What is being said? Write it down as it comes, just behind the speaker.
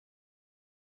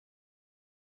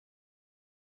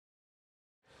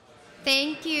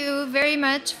Thank you very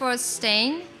much for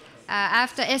staying,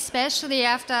 especially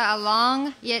after a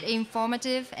long yet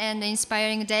informative and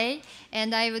inspiring day.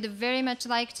 And I would very much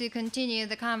like to continue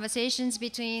the conversations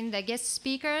between the guest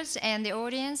speakers and the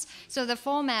audience. So the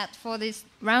format for this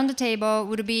roundtable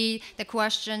would be the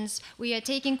questions. We are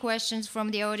taking questions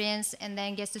from the audience, and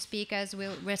then guest speakers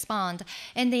will respond.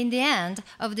 And in the end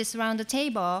of this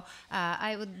roundtable,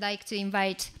 I would like to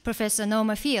invite Professor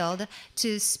Norma Field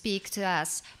to speak to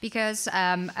us, because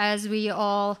as we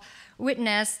all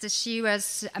witnessed, she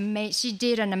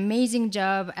did an amazing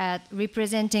job at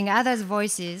representing others'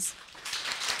 voices.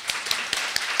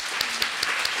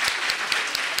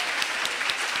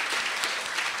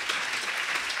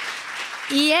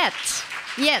 Yet,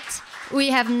 we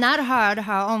have not heard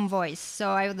her own voice, so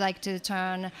I would like to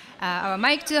turn our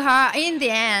mic to her in the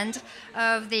end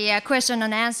of the question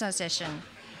and answer session.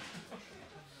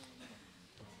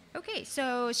 Okay,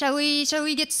 so shall we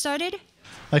get started?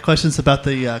 My question's about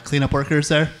the cleanup workers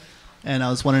there, and I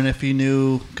was wondering if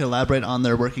you could elaborate on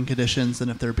their working conditions and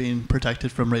if they're being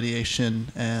protected from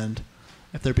radiation and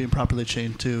if they're being properly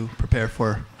trained to prepare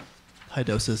for high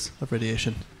doses of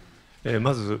radiation.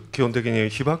 まず基本的に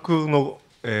被爆の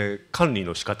管理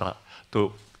の仕方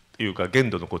というか限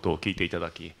度のことを聞いていた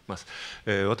だきます。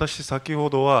私先ほ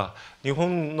どは日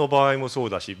本の場合もそう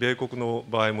だし米国の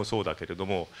場合もそうだけれど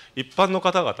も、一般の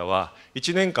方々は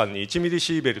1年間に1ミリ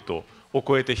シーベルトを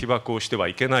超えて被爆をしては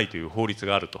いけないという法律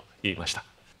があると言いました。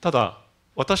ただ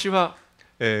私は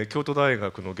京都大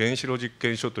学の原子炉実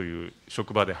験所という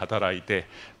職場で働いて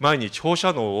毎日放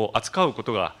射能を扱うこ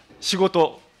とが仕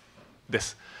事で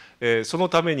す。その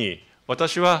ために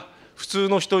私は普通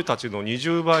の人たちの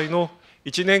20倍の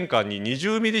1年間に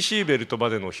20ミリシーベルトま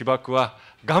での被爆は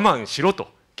我慢しろ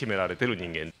と決められている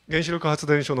人間。原子力発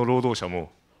電所の労働者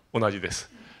も同じです。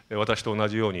私と同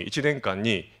じように1年間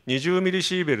に20ミリ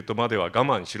シーベルトまでは我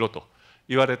慢しろと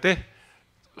言われて、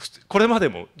これまで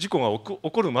も事故が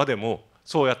起こるまでも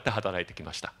そうやって働いてき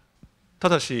ました。た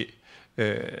だし、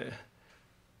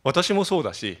私もそう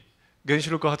だし原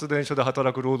子力発電所で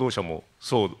働く労働者も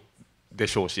そうで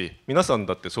しょうし、皆さん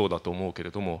だってそうだと思うけ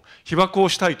れども、被爆を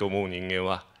したいと思う人間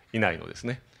はいないのです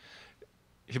ね。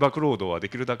被爆労働はで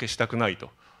きるだけしたくないと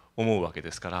思うわけ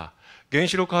ですから、原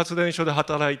子力発電所で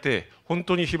働いて本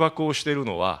当に被爆をしている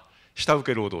のは下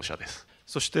請け労働者です。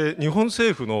そして日本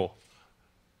政府の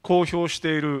公表し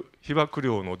ている被爆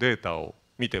量のデータを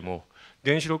見ても、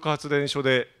原子力発電所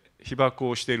で被爆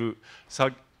をしている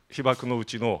被爆のう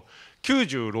ちの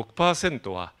 96%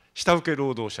 は下請け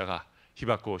労働者が被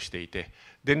爆をしていて、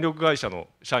電力会社の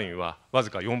社員はわ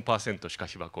ずか 4% しか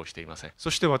被爆をしていません。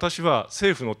そして私は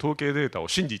政府の統計データを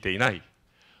信じていない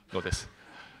のです。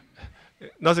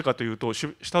なぜかというと、下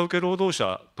請け労働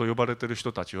者と呼ばれている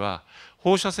人たちは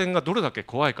放射線がどれだけ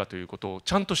怖いかということを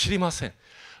ちゃんと知りません。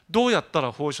どうやった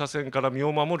ら放射線から身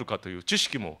を守るかという知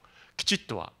識もきちっ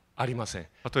とはありません。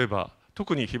例えば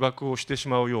特に被爆をしてし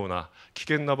まうような危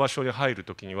険な場所に入る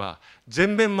ときには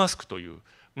全面マスクという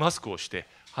マスクをして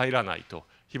入らないと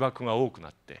被爆が多くな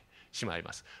ってしまい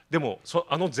ます。でも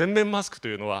あの全面マスクと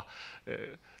いうのは、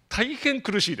大変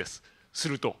苦しいです。す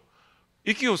ると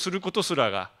息をすることす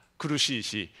らが苦しい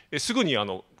し、すぐに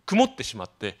曇ってしまっ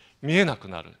て見えなく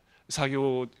なる、作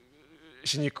業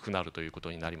しにくくなるというこ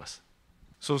とになります。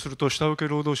そうすると下請け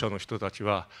労働者の人たち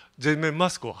は全面マ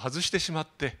スクを外してしまっ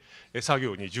て作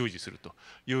業に従事すると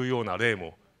いうような例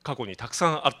も過去にたくさ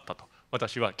んあったと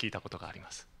私は聞いたことがあり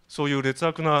ます。そういう劣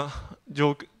悪な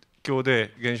状況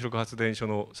で原子力発電所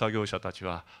の作業者たち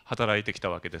は働いてきた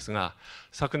わけですが、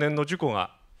昨年の事故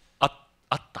があ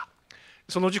った。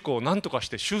その事故を何とかし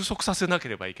て収束させなけ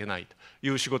ればいけないとい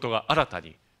う仕事が新た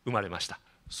に生まれました。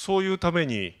そういうため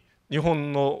に日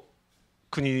本の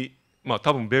国、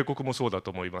多分米国もそうだ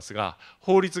と思いますが、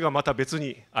法律がまた別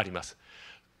にあります。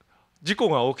事故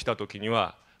が起きた時に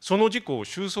はその事故を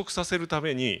収束させるた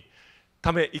め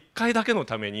1回だけの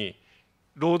ために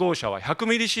労働者は100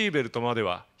ミリシーベルトまで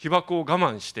は被爆を我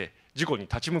慢して事故に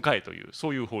立ち向かえという、そ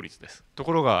ういう法律です。と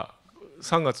ころが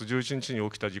3月11日に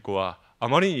起きた事故はあ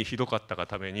まりにひどかったが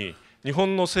ために、日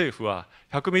本の政府は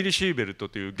100ミリシーベルト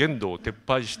という限度を撤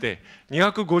廃して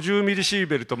250ミリシー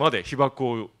ベルトまで被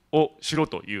爆をしろ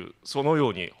という、そのよ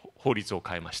うに法律を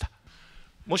変えました。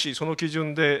もしその基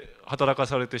準で働か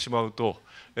されてしまうと、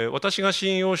私が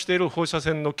信用している放射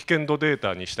線の危険度デー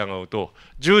タに従うと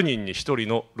10人に1人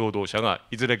の労働者が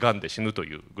いずれがんで死ぬと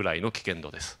いうぐらいの危険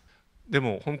度です。で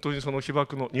も本当にその被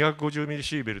爆の250ミリ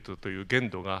シーベルトという限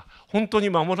度が本当に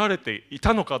守られてい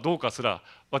たのかどうかすら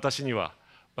私には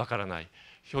わからない。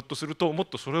ひょっとするともっ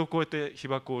とそれを超えて被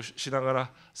爆をしなが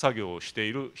ら作業をして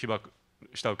いる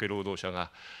下請け労働者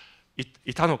が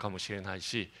いたのかもしれない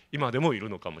し、今でもいる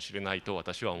のかもしれないと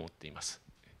私は思っています。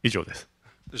以上です。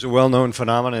There's a well-known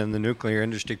phenomenon in the nuclear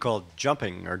industry called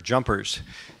jumping or jumpers.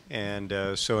 And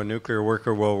so a nuclear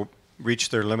worker will reach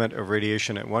their limit of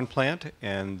radiation at one plant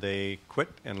and they quit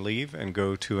and leave and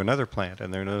go to another plant.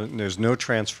 And there's no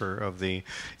transfer of the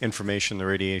information, the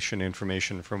radiation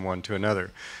information from one to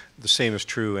another. The same is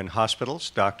true in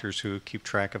hospitals, doctors who keep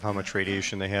track of how much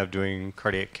radiation they have doing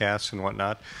cardiac caths and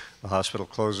whatnot. The hospital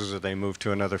closes or they move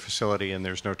to another facility and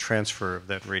there's no transfer of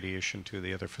that radiation to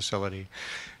the other facility.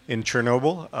 In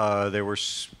Chernobyl, there were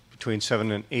between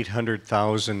 700,000 and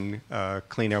 800,000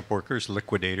 cleanup workers,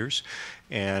 liquidators.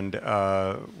 And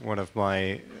one of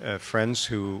my friends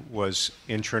who was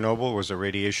in Chernobyl was a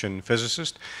radiation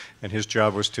physicist, and his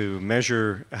job was to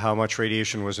measure how much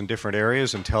radiation was in different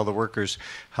areas and tell the workers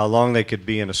how long they could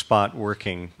be in a spot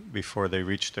working before they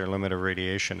reached their limit of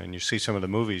radiation. And you see some of the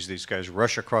movies, these guys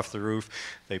rush across the roof,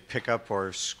 they pick up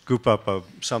or scoop up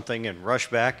something and rush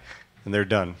back, and they're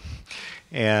done.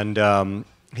 And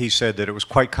he said that it was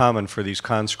quite common for these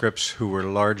conscripts who were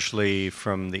largely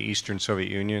from the Eastern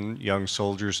Soviet Union, young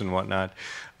soldiers and whatnot,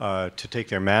 to take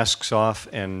their masks off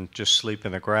and just sleep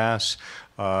in the grass.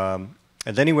 And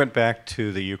then he went back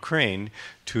to the Ukraine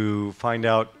to find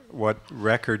out what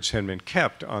records had been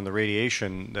kept on the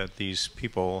radiation that these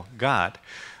people got,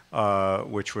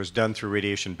 which was done through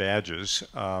radiation badges.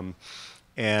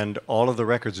 And all of the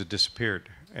records had disappeared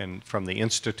and from the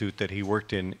institute that he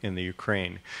worked in the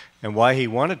Ukraine. And why he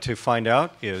wanted to find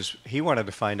out is he wanted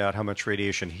to find out how much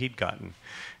radiation he'd gotten.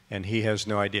 And he has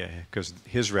no idea because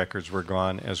his records were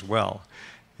gone as well.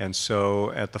 And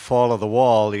so at the fall of the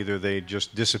wall, either they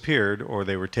just disappeared or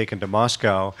they were taken to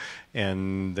Moscow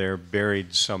and they're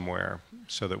buried somewhere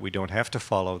so that we don't have to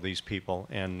follow these people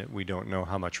and we don't know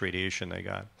how much radiation they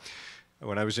got.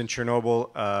 When I was in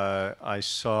Chernobyl, I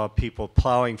saw people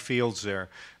plowing fields there.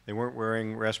 They weren't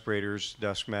wearing respirators,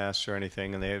 dust masks, or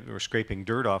anything, and they were scraping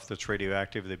dirt off that's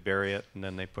radioactive. They bury it, and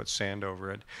then they put sand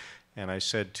over it. And I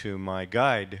said to my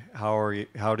guide,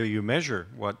 how do you measure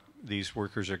what these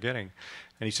workers are getting?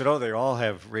 And he said, oh, they all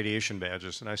have radiation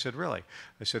badges. And I said, really?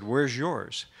 I said, where's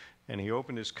yours? And he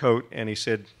opened his coat, and he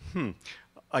said,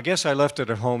 I guess I left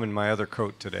it at home in my other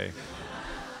coat today.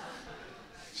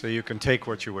 So you can take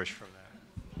what you wish from that.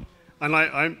 And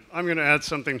I'm going to add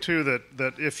something, too,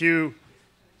 that if you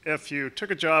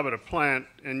took a job at a plant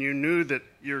and you knew that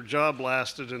your job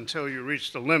lasted until you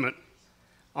reached a limit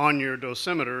on your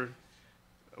dosimeter,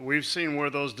 we've seen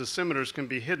where those dosimeters can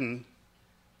be hidden,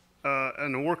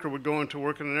 and the worker would go into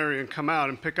work in an area and come out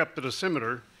and pick up the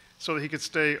dosimeter so that he could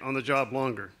stay on the job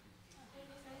longer.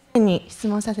 に質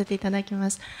問させていただきま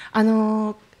す。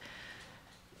今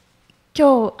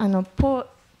日ポ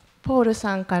ール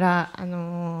さんから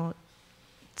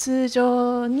通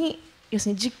常に要す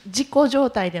るに事故状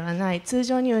態ではない通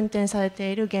常に運転され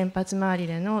ている原発周り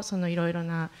でのそのいろいろ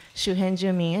な周辺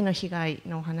住民への被害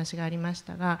のお話がありまし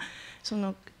たが、そ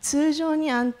の通常に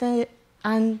安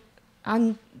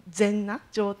全な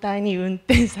状態に運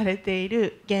転されてい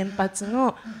る原発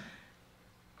の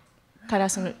から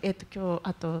今日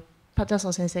あとパターソ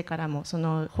ン先生からもそ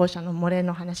の放射の漏れ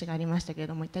の話がありましたけれ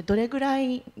ども、一体どれぐら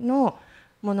いの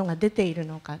ものが出ている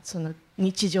のか、その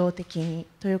日常的に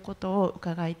ということを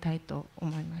伺いたいと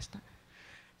思いました。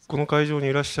この会場に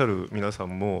いらっしゃる皆さ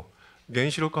んも原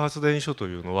子力発電所と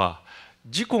いうのは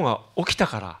事故が起きた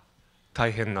から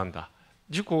大変なんだ、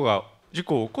事故を起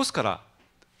こすから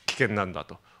危険なんだ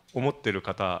と思っている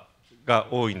方が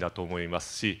多いんだと思いま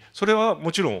すし、それは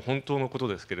もちろん本当のこと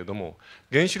ですけれども、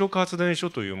原子力発電所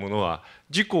というものは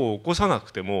事故を起こさな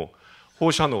くても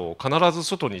放射能を必ず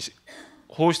外に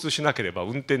放出しなければ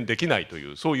運転できないと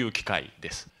いうそういう機械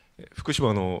です。福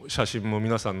島の写真も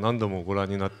皆さん何度もご覧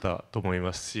になったと思い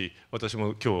ますし、私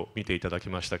も今日見ていただき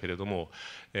ましたけれども、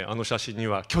あの写真に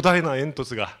は巨大な煙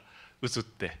突が写っ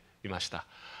ていました。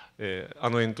あ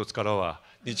の煙突からは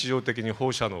日常的に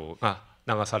放射能が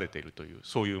流されているという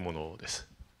そういうものです。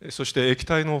そして液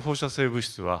体の放射性物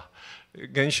質は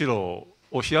原子炉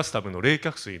を冷やすための冷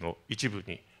却水の一部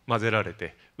に混ぜられ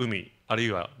て海ある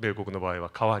いは米国の場合は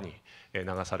川に流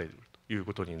されるという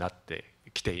ことになって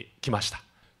きました。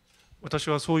私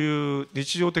はそういう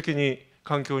日常的に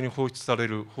環境に放出され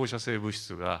る放射性物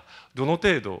質がどの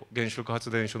程度原子力発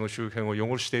電所の周辺を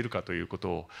汚しているかというこ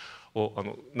と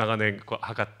を長年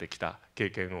測ってきた経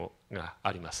験が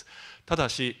あります。ただ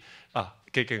し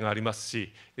経験があります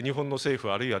し、日本の政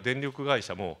府あるいは電力会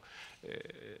社も、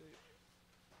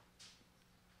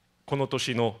この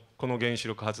年のこの原子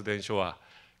力発電所は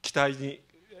気体に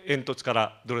煙突か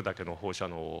らどれだけの放射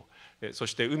能を、そ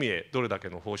して海へどれだけ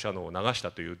の放射能を流し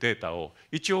たというデータを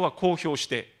一応は公表し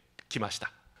てきまし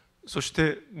た。そし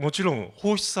てもちろん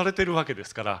放出されているわけで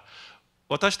すから、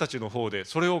私たちの方で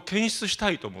それを検出した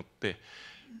いと思って、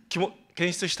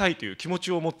検出したいという気持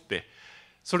ちを持って、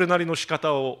それなりの仕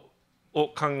方を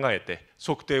考えて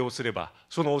測定をすれば、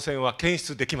その汚染は検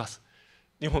出できます。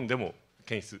日本でも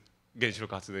原子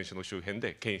力発電所の周辺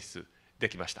で検出で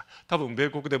きました。多分米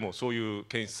国でもそういう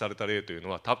検出された例というの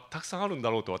はたくさんあるんだ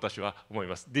ろうと私は思い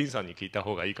ます。ディーンさんに聞いた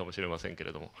方がいいかもしれませんけ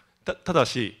れども、ただ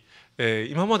し、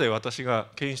今まで私が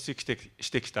検出し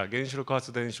てきた原子力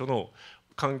発電所の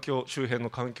周辺の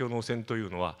環境の汚染という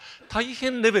のは大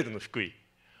変レベルの低い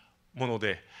もの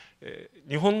で、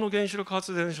日本の原子力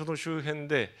発電所の周辺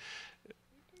で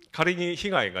仮に被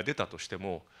害が出たとして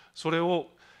も、それを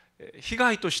被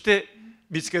害として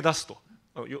見つけ出すと、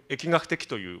疫学的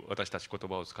という私たち言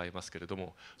葉を使いますけれど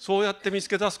も、そうやって見つ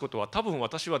け出すことは多分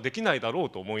私はできないだろう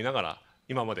と思いながら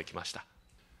今まで来ました。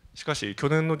しかし去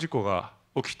年の事故が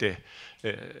起きて、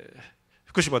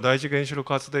福島第一原子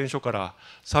力発電所から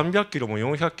300キロも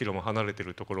400キロも離れてい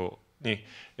るところに、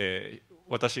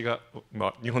私が、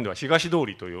日本では東通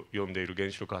りと呼んでいる原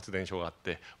子力発電所があっ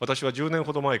て、私は10年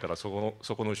ほど前からそこ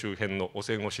の周辺の汚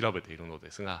染を調べているの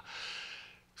ですが、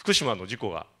福島の事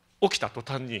故が起きた途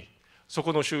端にそ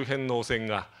この周辺の汚染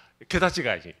が桁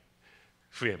違いに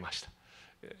増えました。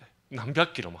何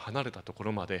百キロも離れたとこ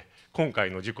ろまで今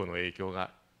回の事故の影響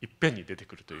がいっぺんに出て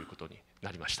くるということに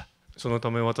なりました。その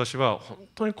ため私は本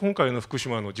当に今回の福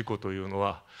島の事故というの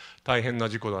は大変な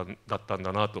事故だったん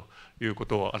だなというこ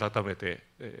とを改めて、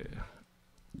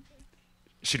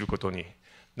知ることに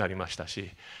なりましたし、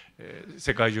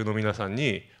世界中の皆さん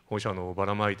に放射能をば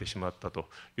らまいてしまったと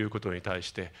いうことに対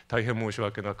して大変申し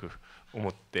訳なく思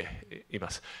っていま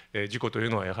す。事故という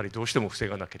のはやはりどうしても防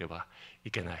がなければ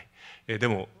いけない。で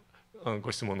も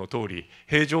ご質問の通り、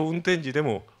平常運転時で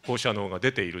も放射能が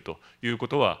出ているというこ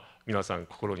とは皆さん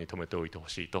心に留めておいてほ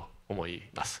しいと思い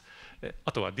ます。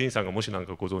あとはディーンさんがもし何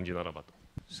かご存知ならばと。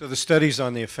So the studies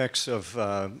on the effects of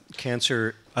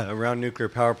cancer around nuclear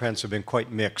power plants have been quite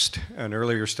mixed. An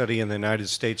earlier study in the United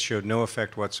States showed no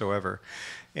effect whatsoever.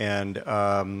 And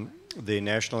the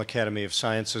National Academy of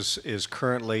Sciences is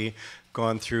currently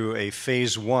gone through a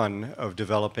phase 1 of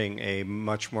developing a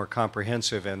much more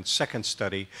comprehensive and second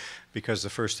study, because the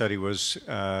first study was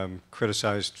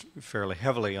criticized fairly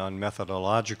heavily on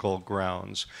methodological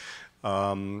grounds.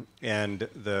 And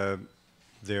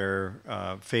their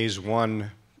phase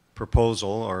 1 proposal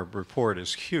or report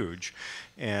is huge,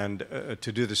 and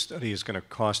to do the study is going to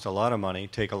cost a lot of money,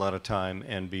 take a lot of time,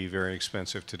 and be very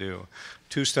expensive to do.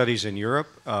 2 studies in Europe,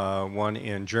 one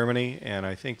in Germany, and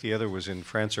I think the other was in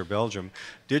France or Belgium,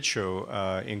 did show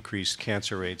increased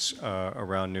cancer rates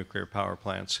around nuclear power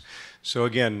plants. So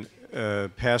again,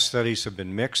 past studies have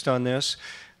been mixed on this.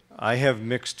 I have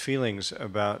mixed feelings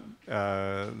about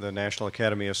the National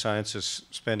Academy of Sciences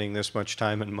spending this much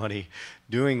time and money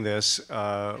doing this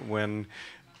when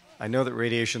I know that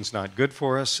radiation's not good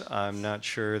for us. I'm not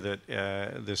sure that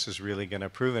this is really going to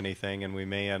prove anything, and we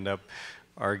may end up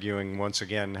arguing once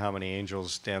again how many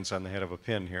angels dance on the head of a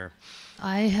pin here.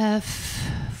 I have,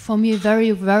 for me, a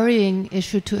very worrying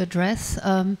issue to address.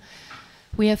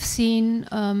 We have seen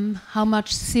how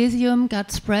much cesium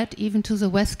got spread even to the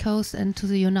West Coast and to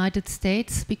the United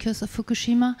States because of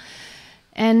Fukushima.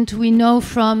 And we know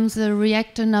from the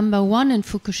reactor number 1 in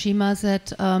Fukushima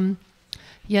that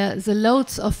the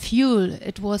loads of fuel,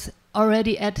 it was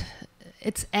already at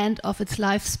its end of its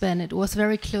lifespan. It was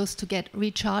very close to get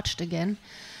recharged again.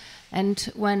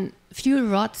 And when fuel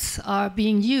rods are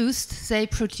being used, they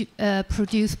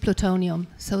produce plutonium.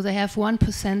 So they have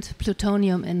 1%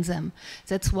 plutonium in them.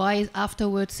 That's why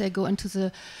afterwards they go into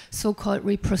the so-called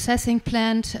reprocessing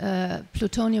plant,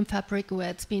 plutonium fabric, where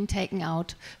it's been taken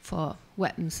out for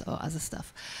weapons or other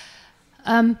stuff.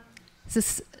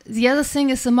 The other thing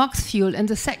is the MOX fuel in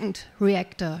the second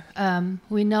reactor.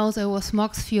 We know there was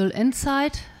MOX fuel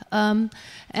inside, and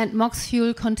MOX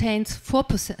fuel contains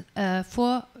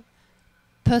 4%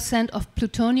 of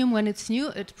plutonium when it's new.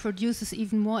 It produces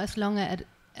even more as long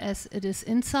as it is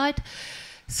inside.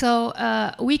 So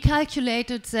we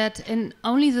calculated that in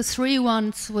only the 3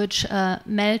 ones which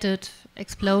melted,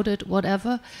 exploded,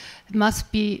 whatever, it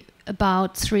must be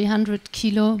about 300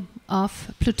 kilo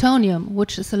of plutonium,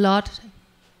 which is a lot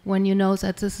when you know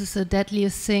that this is the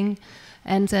deadliest thing,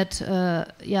 and that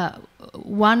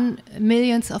 1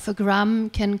 millionth of a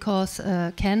gram can cause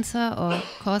cancer or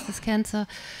causes cancer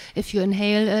if you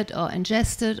inhale it or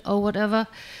ingest it or whatever.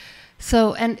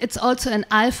 So, and it's also an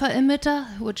alpha emitter,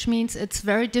 which means it's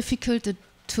very difficult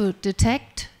to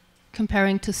detect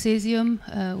comparing to cesium,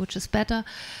 which is better.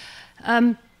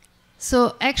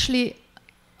 So actually,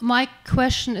 my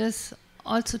question is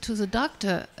also to the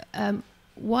doctor,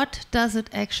 what does it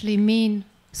actually mean?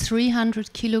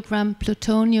 300 kilogram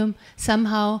plutonium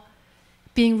somehow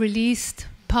being released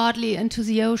partly into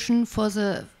the ocean for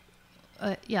the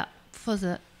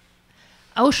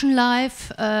ocean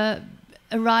life,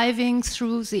 arriving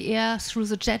through the air, through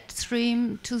the jet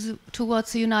stream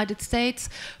towards the United States,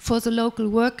 for the local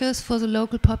workers, for the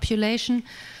local population.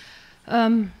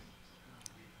 And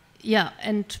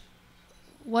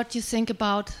what do you think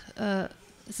about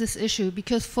this issue?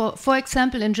 Because, for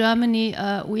example, in Germany,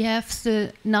 we have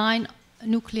the 9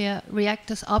 nuclear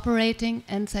reactors operating,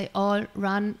 and they all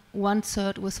run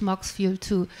 1/3 with MOX fuel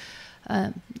too.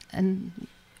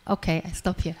 Okay, I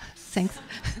stop here. Thanks.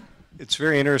 It's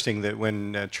very interesting that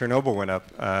when Chernobyl went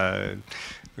up, a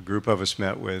group of us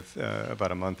met with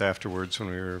about a month afterwards when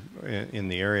we were in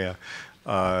the area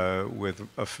with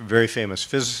a very famous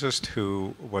physicist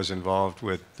who was involved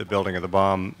with the building of the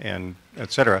bomb and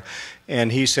et cetera.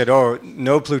 And he said, oh,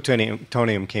 no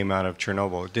plutonium came out of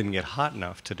Chernobyl. It didn't get hot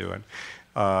enough to do it.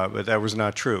 But that was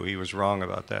not true. He was wrong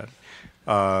about that.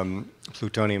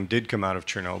 Plutonium did come out of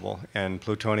Chernobyl, and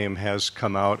plutonium has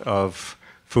come out of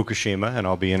Fukushima, and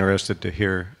I'll be interested to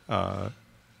hear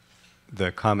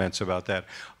the comments about that.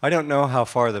 I don't know how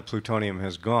far the plutonium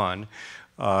has gone.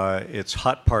 It's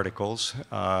hot particles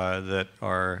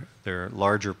they're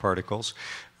larger particles.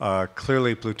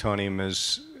 Clearly plutonium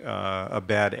is a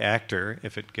bad actor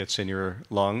if it gets in your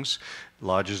lungs,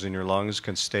 lodges in your lungs,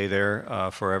 can stay there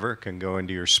forever, can go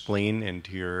into your spleen,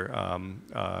 into your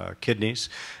kidneys,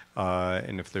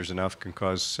 and if there's enough can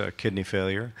cause kidney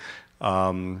failure.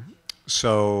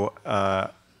 So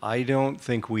I don't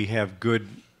think we have good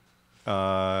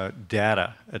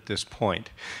data at this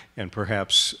point, and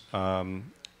perhaps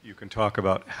you can talk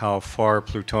about how far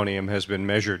plutonium has been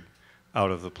measured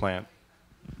out of the plant.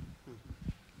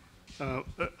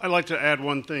 I'd like to add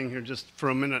one thing here just for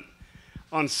a minute.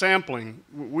 On sampling,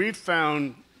 we've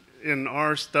found in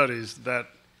our studies that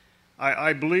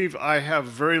I believe I have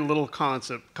very little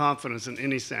confidence in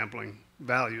any sampling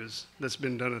values that's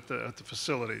been done at the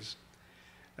facilities.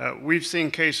 We've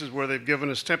seen cases where they've given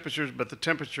us temperatures, but the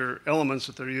temperature elements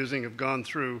that they're using have gone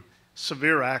through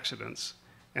severe accidents.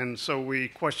 And so we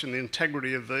question the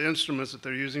integrity of the instruments that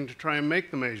they're using to try and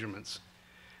make the measurements.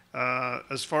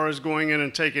 As far as going in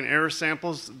and taking air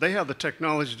samples, they have the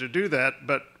technology to do that,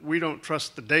 but we don't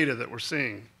trust the data that we're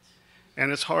seeing.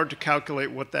 And it's hard to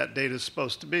calculate what that data is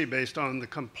supposed to be based on the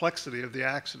complexity of the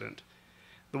accident.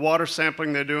 The water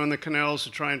sampling they do in the canals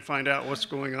to try and find out what's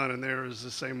going on in there is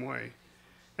the same way.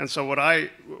 And so what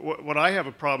I have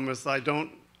a problem with,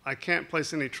 I can't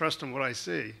place any trust in what I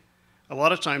see. A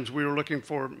lot of times we were looking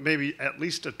for maybe at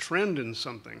least a trend in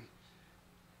something.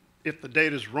 If the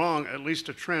data is wrong, at least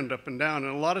a trend up and down.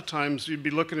 And a lot of times you'd be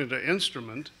looking at an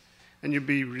instrument and you'd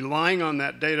be relying on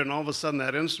that data, and all of a sudden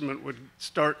that instrument would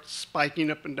start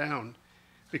spiking up and down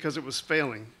because it was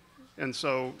failing. And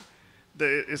so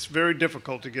it's very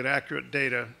difficult to get accurate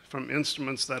data from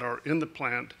instruments that are in the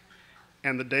plant,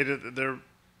 and the data that they're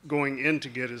going in to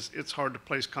get it's hard to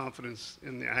place confidence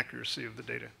in the accuracy of the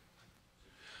data.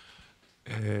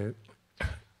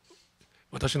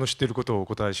 私の知っていることをお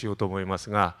答えしようと思いま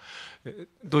すが、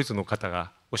ドイツの方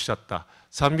がおっしゃった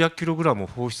300キログラム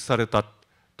放出された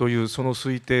というその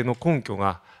推定の根拠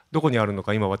がどこにあるの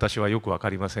か今私はよく分か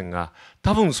りませんが、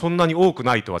多分そんなに多く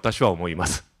ないと私は思いま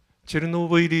す。チェルノ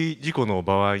ブイリ事故の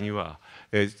場合には、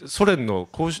ソ連の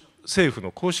政府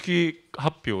の公式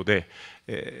発表で、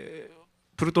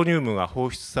プルトニウムが放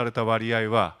出された割合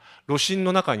は炉心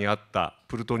の中にあった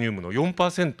プルトニウムの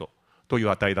 4% とい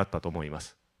う値だったと思いま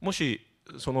す。もし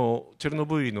そのチェルノ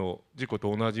ブイリの事故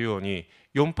と同じように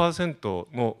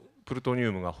 4% のプルトニ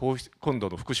ウムが今度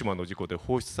の福島の事故で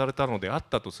放出されたのであっ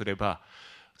たとすれば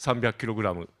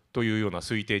 300kg というような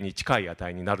推定に近い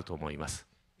値になると思います。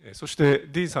そして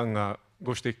D さんが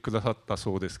ご指摘くださった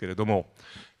そうですけれども、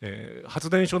発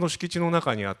電所の敷地の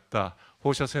中にあった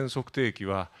放射線測定器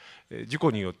は事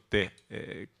故によって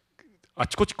あ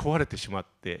ちこち壊れてしまっ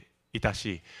ていた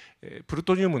し、プル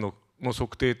トニウムの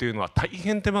測定というのは大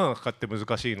変手間がかかって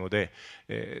難しいので、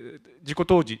事故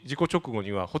当時事故直後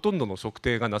にはほとんどの測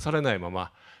定がなされないま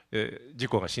ま事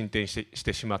故が進展し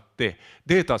てしまって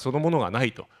データそのものがな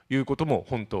いということも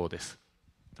本当です。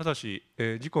ただし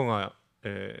事故が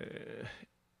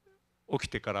起き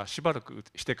てからしばらく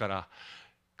してから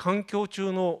環境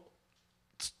中の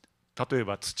例え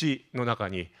ば土の中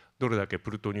にどれだけ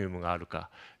プルトニウムがあるか、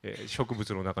植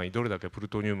物の中にどれだけプル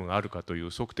トニウムがあるかという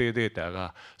測定データ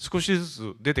が少しず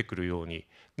つ出てくるように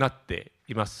なって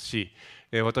いますし、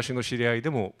私の知り合いで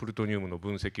もプルトニウムの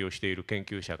分析をしている研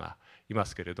究者がいま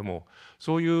すけれども、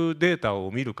そういうデータ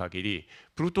を見る限り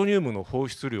プルトニウムの放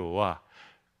出量は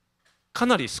か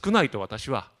なり少ないと私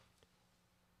は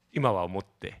今は思っ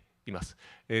ています。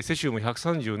セシウム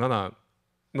137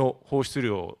の放出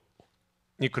量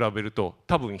に比べると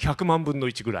多分100万分の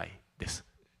1ぐらいです。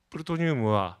プルトニウム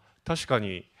は確か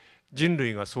に人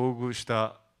類が遭遇し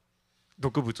た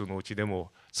毒物のうちで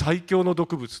も最強の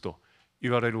毒物と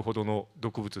言われるほどの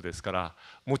毒物ですから、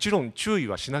もちろん注意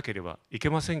はしなければいけ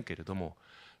ませんけれども、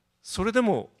それで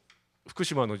も福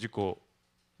島の事故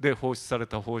で放出され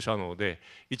た放射能で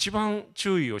一番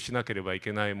注意をしなければい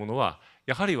けないものは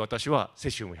やはり私はセ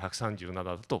シウム137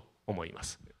だと思いま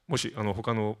す。もし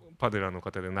他のパネラーの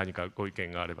方で何かご意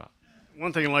見があれば。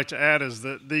One thing I'd like to add is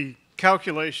that the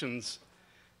calculations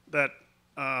that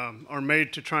are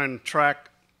made to try and track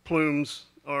plumes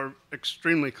are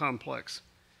extremely complex.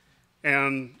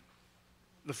 And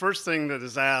the first thing that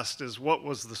is asked is what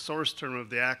was the source term of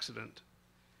the accident?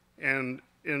 And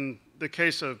in the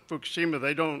case of Fukushima,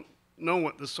 they don't know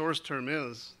what the source term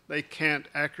is. They can't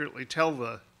accurately tell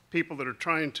the people that are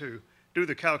trying to do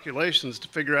the calculations to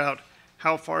figure out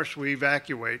how far should we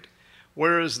evacuate?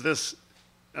 Where is this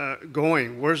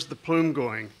going? Where's the plume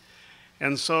going?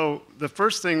 And so the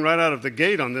first thing right out of the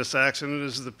gate on this accident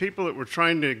is the people that were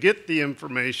trying to get the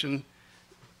information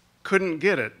couldn't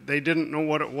get it. They didn't know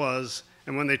what it was,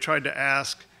 and when they tried to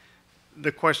ask,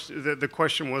 the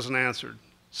question wasn't answered.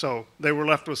 So they were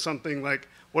left with something like,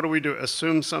 what do we do?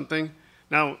 Assume something?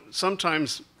 Now,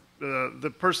 sometimes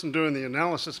the person doing the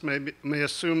analysis may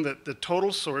assume that the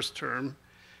total source term,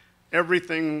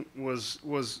 everything was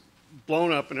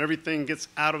blown up and everything gets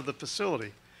out of the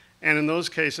facility. And in those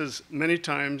cases, many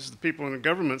times the people in the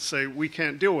government say, we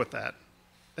can't deal with that.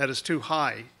 That is too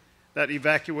high. That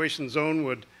evacuation zone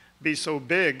would be so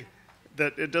big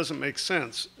that it doesn't make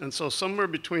sense. And so somewhere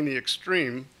between the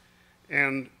extreme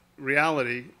and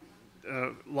reality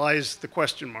lies the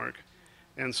question mark.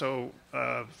 And so,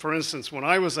 for instance, when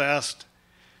I was asked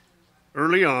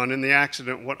early on in the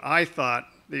accident what I thought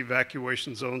the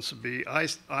evacuation zones would be,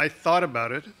 I thought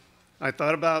about it. I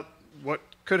thought about what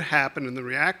could happen in the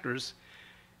reactors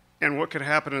and what could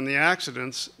happen in the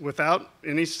accidents without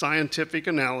any scientific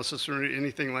analysis or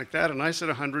anything like that. And I said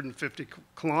 150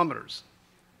 kilometers.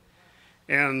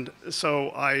 And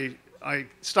so I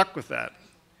stuck with that.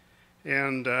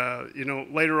 And,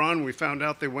 later on we found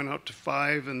out they went out to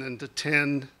 5 and then to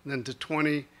 10, then to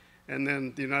 20, and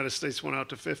then the United States went out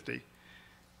to 50.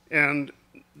 And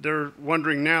they're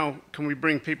wondering now, can we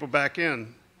bring people back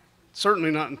in?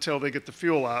 Certainly not until they get the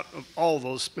fuel out of all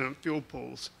those spent fuel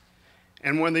pools.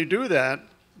 And when they do that,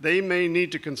 they may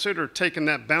need to consider taking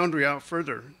that boundary out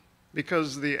further,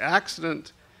 because the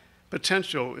accident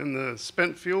potential in the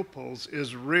spent fuel pools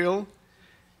is real,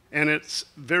 and it's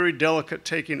very delicate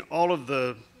taking all of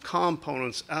the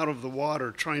components out of the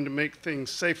water, trying to make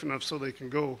things safe enough so they can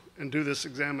go and do this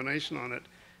examination on it.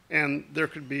 And there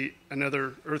could be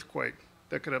another earthquake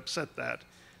that could upset that.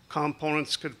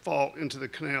 Components could fall into the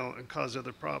canal and cause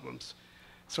other problems.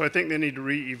 So I think they need to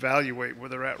reevaluate where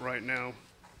they're at right now.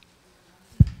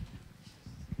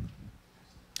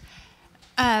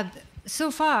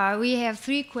 So far, we have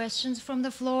 3 questions from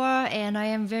the floor, and I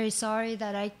am very sorry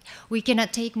that we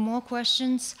cannot take more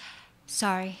questions.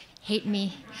 Sorry, hate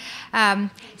me.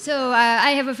 So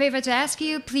I have a favor to ask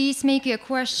you. Please make your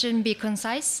question be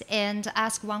concise and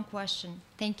ask 1 question.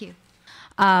 Thank you.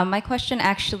 My question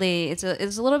actually is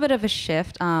a little bit of a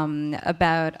shift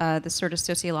about the sort of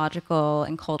sociological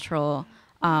and cultural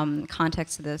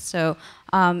context of this. So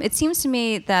it seems to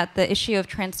me that the issue of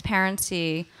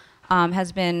transparency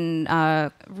has been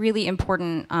really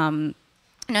important in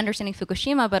understanding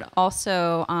Fukushima, but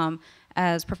also,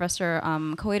 as Professor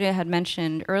Koide had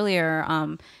mentioned earlier,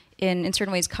 in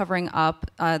certain ways covering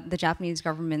up the Japanese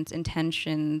government's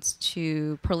intentions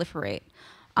to proliferate.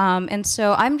 And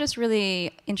so I'm just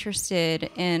really interested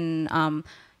in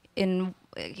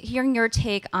hearing your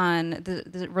take on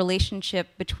the relationship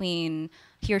between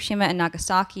Hiroshima and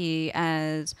Nagasaki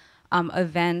as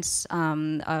events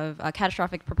of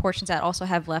catastrophic proportions that also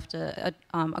have left a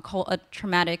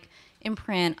traumatic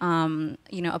imprint,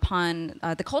 upon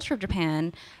the culture of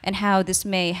Japan, and how this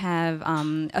may have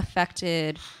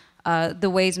affected the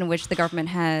ways in which the government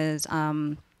has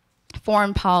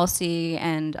foreign policy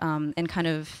and kind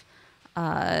of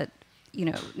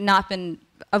not been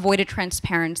avoided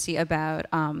transparency about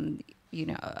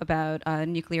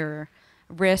nuclear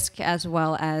risk as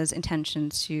well as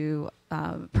intentions to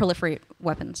proliferate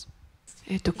weapons.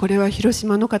 これは広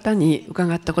島の方に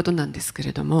伺ったことなんですけ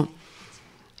れども、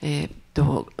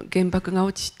原爆が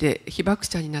落ちて被爆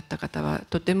者になった方は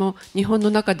とても日本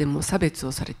の中でも差別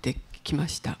をされてきま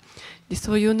した。で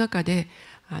そういう中で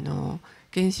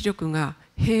原子力が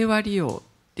平和利用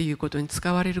っていうことに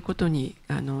使われることに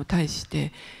対し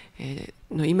て、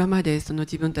今までその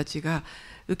自分たちが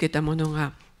受けたもの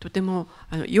がとても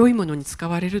良いものに使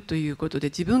われるということで、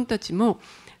自分たちも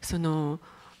その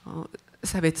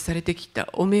差別されてきた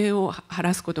汚名を晴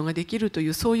らすことができるとい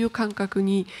う、そういう感覚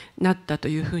になったと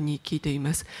いうふうに聞いてい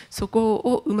ます。そこ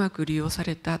をうまく利用さ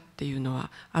れたっていうの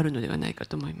はあるのではないか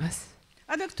と思います。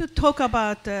I'd like to talk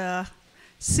about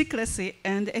secrecy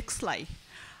and X-ray.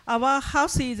 Our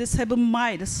house is 7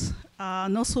 miles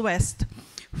northwest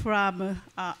from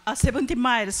 70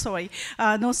 miles,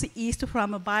 northeast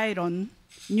from Byron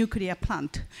nuclear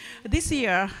plant. This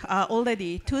year,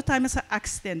 already 2 times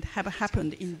accident have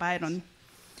happened in Byron.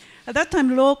 At that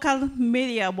time, local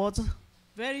media was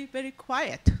very, very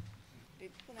quiet.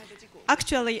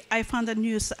 Actually, I found the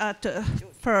news at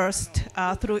first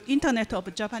through internet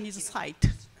of Japanese site.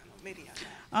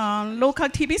 Local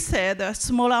TV said a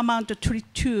small amount of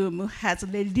tritium has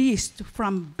released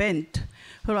from vent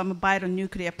from Byron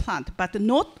nuclear plant, but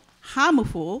not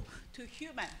harmful to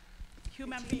human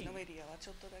being.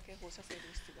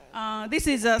 This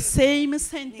is the same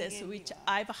sentence which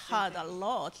I've heard a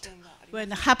lot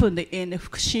when it happened in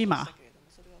Fukushima.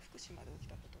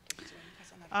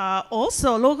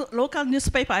 Also, local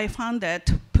newspaper I found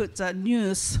that put the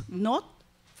news not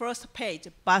first page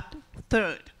but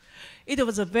third. It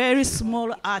was a very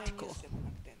small article.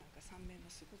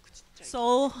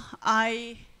 So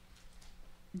I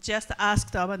just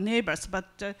asked our neighbors,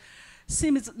 but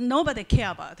seems nobody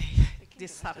cared about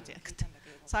this subject.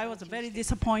 So I was very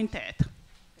disappointed.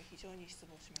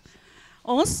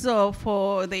 Also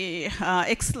for the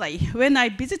X-ray, when I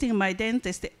visited my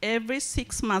dentist every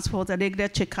 6 months for the regular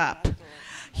checkup,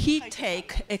 he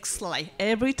take X-ray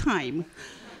every time.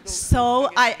 So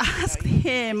I asked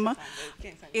him,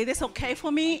 "It is okay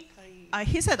for me?"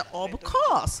 He said, "Of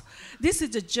course. This is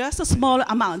just a small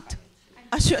amount."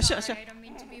 Sure. I don't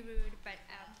mean to be rude, but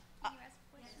can you ask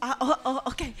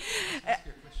a question? Okay.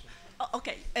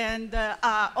 Okay, and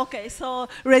okay, so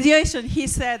radiation, he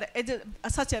said, it is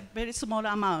such a very small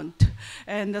amount,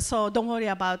 and so don't worry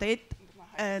about it.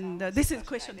 And this is a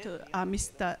question to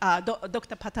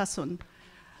Dr. Patterson.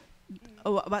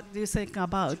 What do you think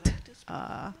about?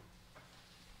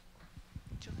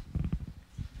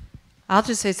 I'll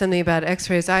just say something about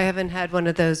X-rays. I haven't had one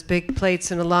of those big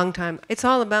plates in a long time. It's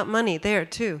all about money there,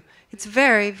 too. It's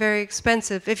very, very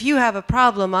expensive. If you have a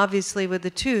problem, obviously, with the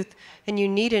tooth, and you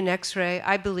need an X-ray,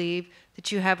 I believe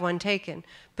that you have one taken.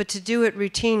 But to do it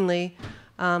routinely,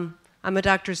 I'm a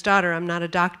doctor's daughter, I'm not a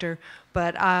doctor,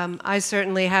 but I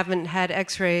certainly haven't had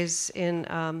X-rays in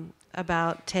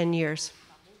about 10 years.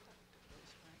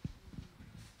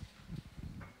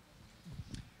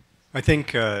 I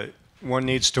think one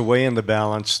needs to weigh in the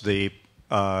balance the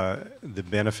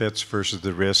benefits versus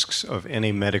the risks of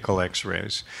any medical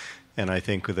X-rays. And I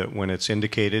think that when it's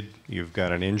indicated, you've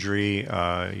got an injury,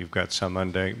 you've got some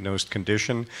undiagnosed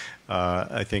condition,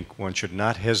 I think one should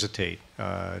not hesitate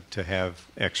to have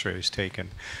X-rays taken.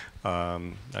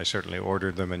 I certainly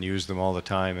ordered them and use them all the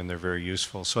time, and they're very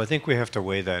useful. So I think we have to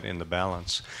weigh that in the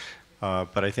balance.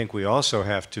 But I think we also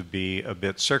have to be a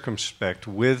bit circumspect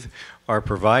with our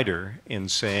provider in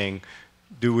saying,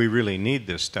 do we really need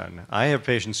this done? I have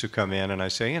patients who come in and I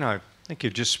say, I think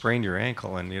you've just sprained your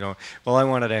ankle, and well, I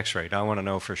want it X-rayed. I want to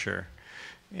know for sure.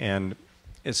 And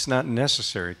it's not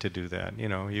necessary to do that.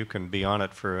 You can be on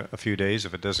it for a few days.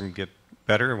 If it doesn't get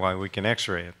better, why, we can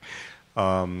X-ray it.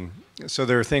 So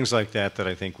there are things like that that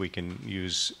I think we can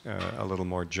use a little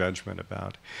more judgment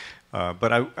about.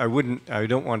 But I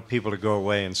don't want people to go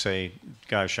away and say,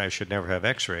 gosh, I should never have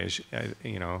X-rays.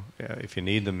 If you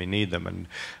need them, you need them.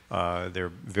 And they're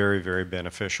very, very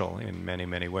beneficial in many,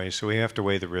 many ways. So we have to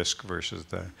weigh the risk versus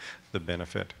the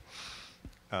benefit.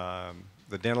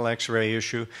 The dental X-ray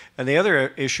issue. And the other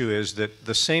issue is that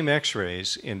the same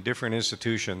X-rays in different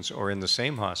institutions or in the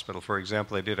same hospital, for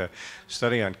example, I did a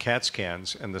study on CAT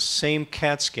scans, and the same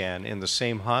CAT scan in the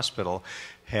same hospital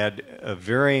had a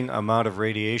varying amount of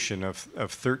radiation of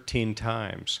 13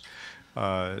 times.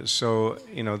 So,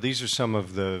 these are some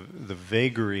of the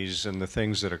vagaries and the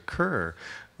things that occur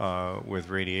with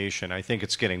radiation. I think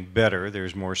it's getting better.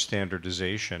 There's more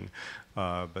standardization.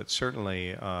 But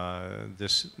certainly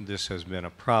this has been a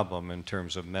problem in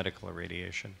terms of medical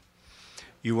irradiation.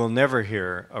 You will never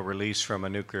hear a release from a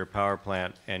nuclear power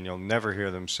plant, and you'll never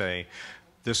hear them say,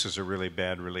 this is a really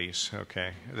bad release,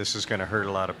 okay? This is going to hurt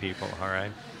a lot of people, all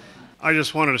right? I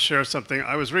just wanted to share something.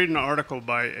 I was reading an article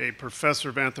by a professor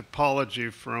of anthropology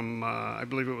from, I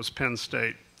believe it was Penn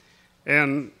State.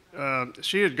 And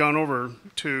she had gone over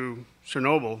to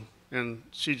Chernobyl, and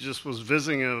she just was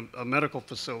visiting a medical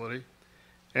facility.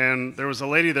 And there was a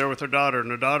lady there with her daughter, and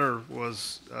her daughter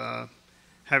was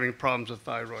having problems with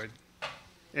thyroid.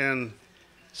 And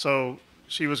so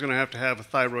she was going to have a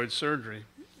thyroid surgery.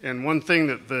 And one thing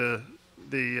that the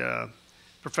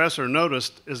professor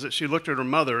noticed is that she looked at her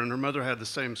mother, and her mother had the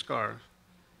same scar.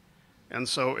 And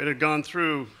so it had gone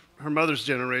through her mother's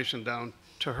generation down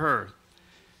to her.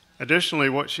 Additionally,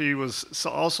 what she was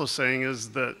also saying is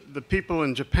that the people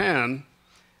in Japan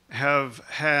have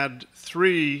had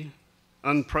 3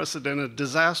 unprecedented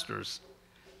disasters.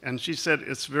 And she said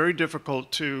it's very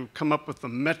difficult to come up with the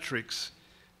metrics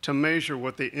to measure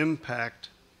what the impact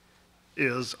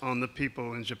is on the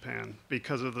people in Japan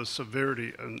because of the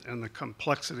severity and the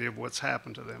complexity of what's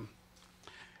happened to them.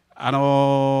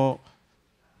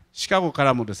 シカゴか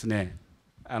らもですね、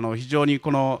非常に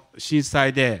この震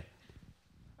災で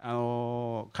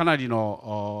かなり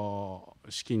の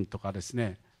資金とかです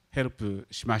ね、ヘルプ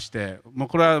しまして、もう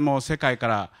これはもう世界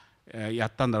からや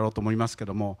ったんだろうと思いますけ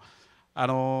ども、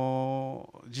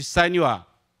実際には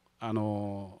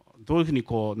どういうふうに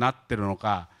こうなってるの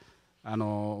か、我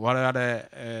々、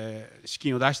資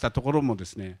金を出したところもで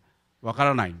すね、わか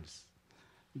らないんです。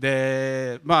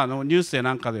で、ニュースや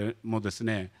なんかでもです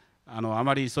ね、あ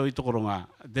まりそういうところが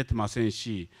出てません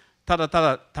し、た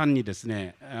だ単にです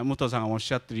ね、武藤さんがおっ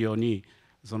しゃっているように、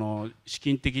その資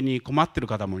金的に困っている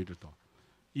方もいると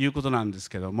いうことなんです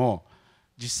けども、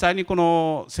実際にこ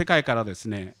の世界からです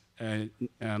ね、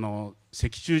赤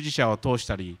十字社を通し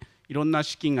たり、いろんな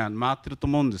資金が回っていると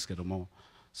思うんですけども、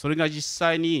それが実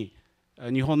際に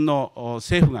日本の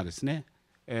政府がですね、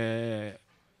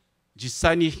実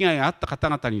際に被害があった方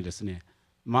々にですね、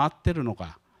回っているの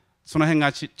か、その辺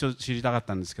がちょっと知りたかっ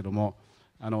たんですけども、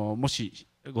もし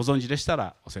ご存知でした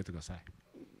ら教えてください。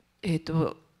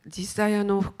実際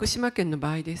福島県の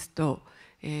場合ですと、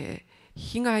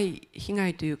被害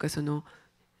というかその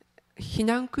避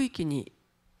難区域に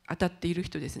当たっている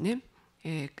人ですね、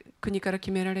国から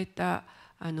決められた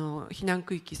避難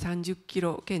区域30キ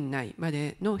ロ圏内ま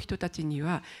での人たちに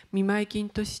は見舞い金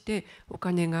としてお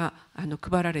金が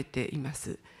配られていま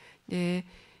す。で、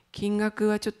金額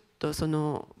はちょっとそ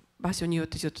の場所によっ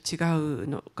てちょっと違う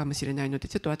のかもしれないので、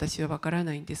ちょっと私は分から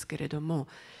ないんですけれども、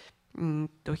1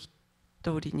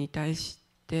人に対し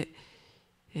て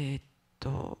100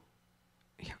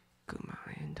万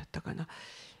円だったかな、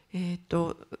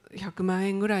100万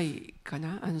円ぐらいか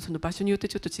な、その場所によって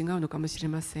ちょっと違うのかもしれ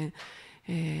ません。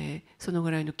その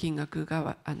ぐらいの金額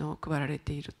が配られ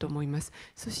ていると思います。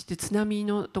そして津波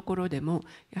のところでも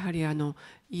やはり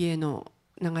家の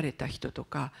流れた人と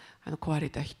か壊れ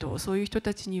た人、そういう人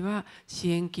たちには支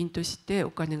援金としてお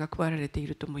金が配られてい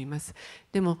ると思います。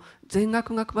でも全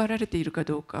額が配られているか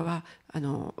どうかは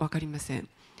分かりません。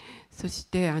そし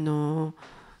て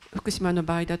福島の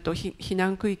場合だと避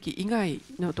難区域以外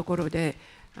のところで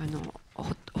ホ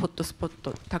ットスポッ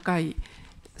ト、高い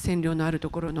線量のあると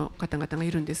ころの方々が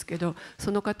いるんですけど、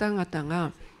その方々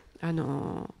が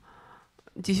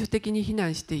自主的に避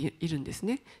難しているんです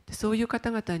ね。そういう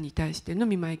方々に対しての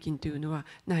見舞い金というのは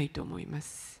ないと思いま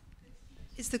す。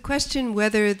Is the question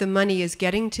whether the money is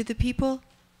getting to the people?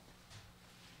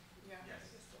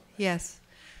 Yes.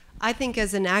 I think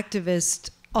as an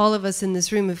activist, all of us in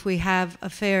this room, if we have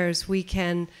affairs, we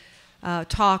can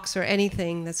talks or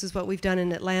anything. This is what we've done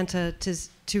in Atlanta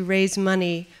to raise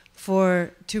money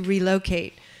to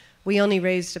relocate. We only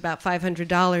raised about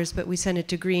 $500, but we sent it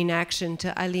to Green Action,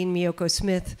 to Eileen Miyoko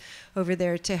Smith over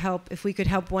there to help. If we could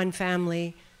help one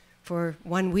family for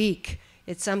 1 week,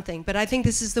 it's something. But I think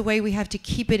this is the way we have to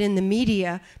keep it in the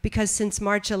media, because since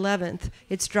March 11th,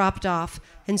 it's dropped off.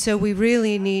 And so we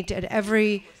really need at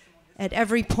every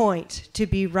point to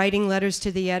be writing letters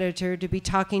to the editor, to be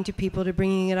talking to people, to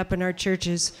bringing it up in our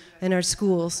churches and our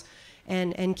schools,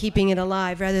 and keeping it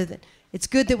alive rather than... It's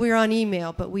good that we're on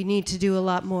email, but we need to do a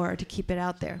lot more to keep it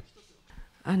out there.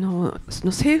 その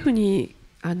政府に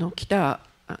来た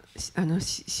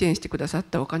支援してくださっ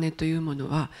たお金というもの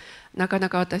はなかな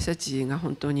か私たちが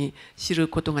本当に知る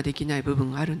ことができない部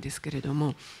分があるんですけれど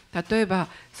も、例えば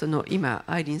今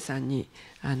アイリンさんに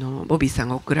ボビーさん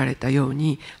が送られたよう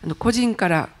に個人か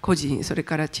ら個人、それ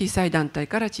から小さい団体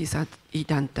から小さい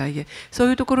団体へ、そう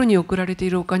いうところに送られてい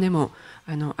るお金も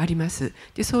あります。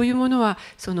で、そういうものは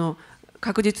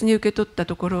確実に受け取った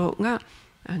ところが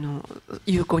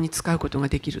有効に使うことが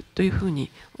できるというふう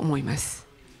に思います。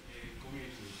コミュ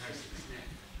ニティに対してですね、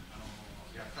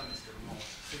やったんですけども、赤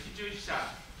十字社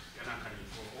やなんかに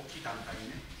大きい団体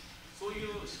にね、そうい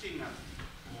う資金が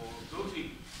どういうふう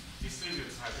にディストリビュ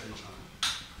ートされてるのかな。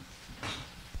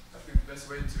I think the best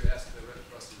way to ask the Red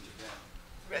Cross in Japan.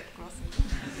 Red Cross in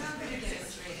Japan.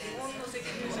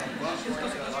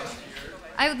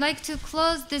 I would like to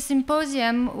close this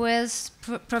symposium with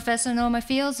Professor Norma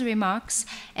Field's remarks,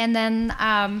 and then,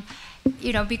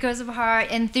 because of her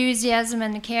enthusiasm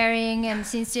and caring and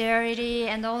sincerity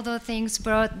and all those things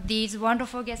brought these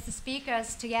wonderful guest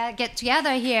speakers to get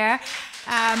together here.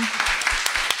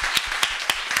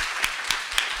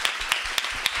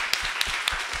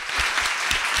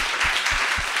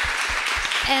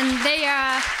 And they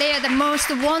are the most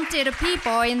wanted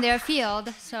people in their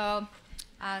field. So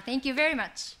thank you very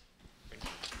much.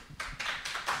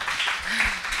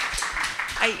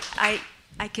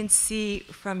 I can see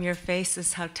from your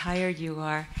faces how tired you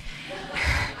are.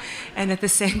 And at the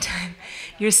same time,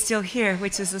 you're still here,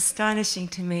 which is astonishing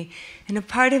to me. And a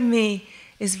part of me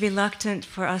is reluctant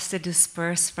for us to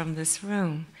disperse from this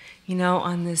room,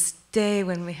 on this day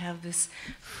when we have this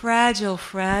fragile,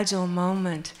 fragile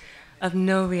moment of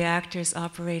no reactors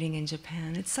operating in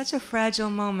Japan. It's such a fragile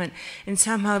moment, and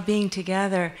somehow being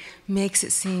together makes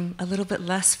it seem a little bit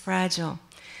less fragile.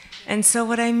 And so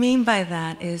what I mean by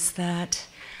that is that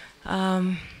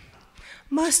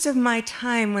most of my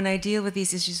time when I deal with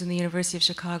these issues in the University of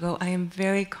Chicago, I am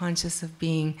very conscious of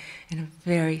being in a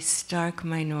very stark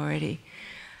minority.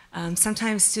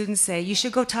 Sometimes students say, you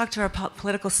should go talk to our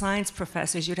political science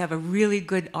professors, you'd have a really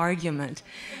good argument.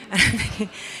 And I'm thinking,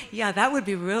 yeah, that would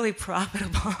be really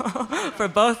profitable for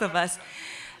both of us.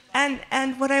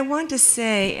 And what I want to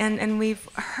say, and we've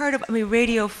heard of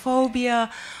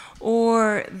radiophobia,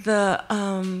 or the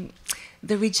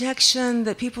rejection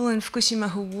that people in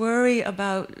Fukushima who worry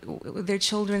about their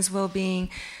children's well-being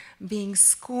being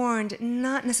scorned,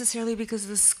 not necessarily because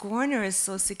the scorner is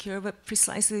so secure, but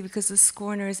precisely because the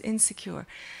scorner is insecure.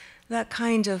 That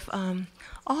kind of,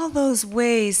 all those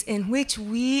ways in which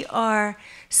we are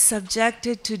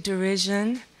subjected to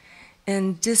derision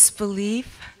and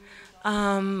disbelief.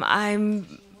 I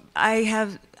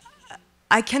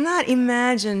cannot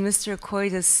imagine Mr.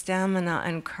 Koide's stamina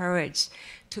and courage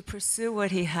to pursue what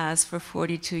he has for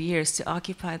 42 years, to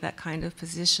occupy that kind of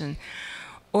position.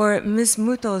 Or Ms.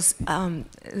 Muto's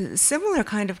similar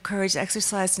kind of courage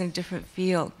exercised in a different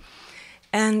field.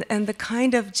 And the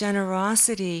kind of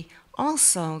generosity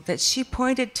also that she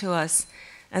pointed to us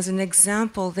as an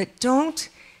example, that don't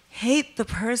hate the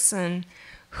person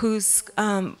who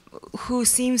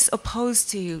seems opposed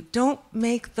to you. Don't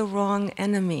make the wrong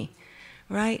enemy,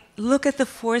 right? Look at the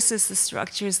forces, the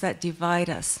structures that divide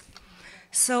us.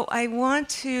 So I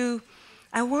want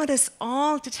us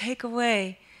all to take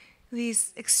away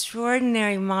these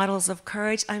extraordinary models of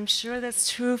courage. I'm sure that's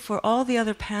true for all the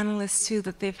other panelists too,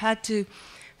 that they've had to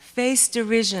face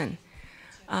derision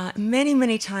many,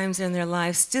 many times in their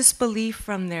lives, disbelief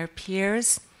from their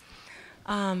peers.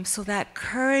 So that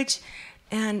courage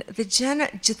and the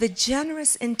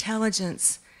generous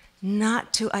intelligence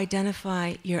not to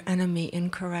identify your enemy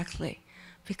incorrectly,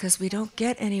 because we don't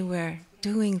get anywhere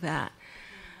doing that.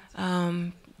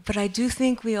 But I do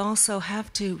think we also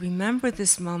have to remember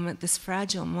this moment, this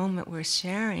fragile moment we're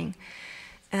sharing,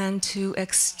 and to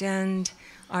extend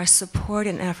our support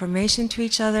and affirmation to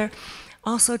each other.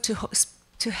 Also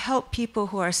to help people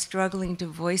who are struggling to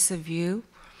voice a view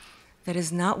that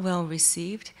is not well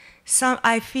received.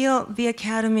 I feel the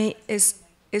Academy is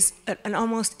an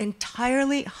almost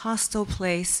entirely hostile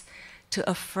place to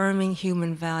affirming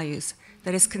human values,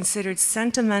 that is considered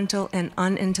sentimental and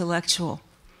unintellectual.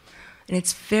 And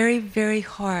it's very, very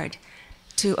hard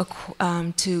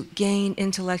to gain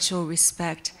intellectual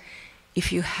respect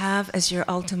if you have as your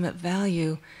ultimate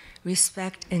value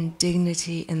respect and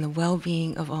dignity and the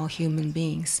well-being of all human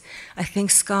beings. I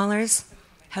think scholars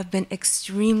have been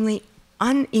extremely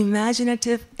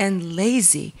unimaginative and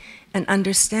lazy in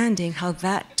understanding how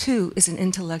that too is an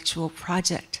intellectual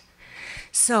project.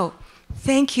 So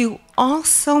thank you all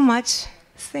so much.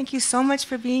 Thank you so much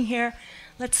for being here.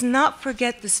 Let's not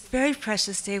forget this very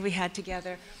precious day we had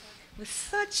together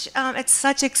with at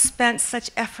such expense,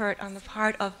 such effort on the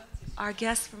part of our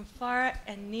guests from far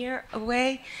and near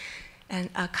away, and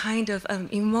a kind of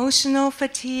emotional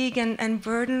fatigue and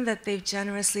burden that they've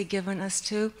generously given us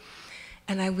too.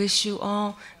 And I wish you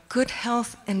all good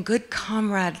health and good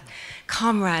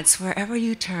comrades wherever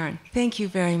you turn. Thank you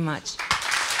very much.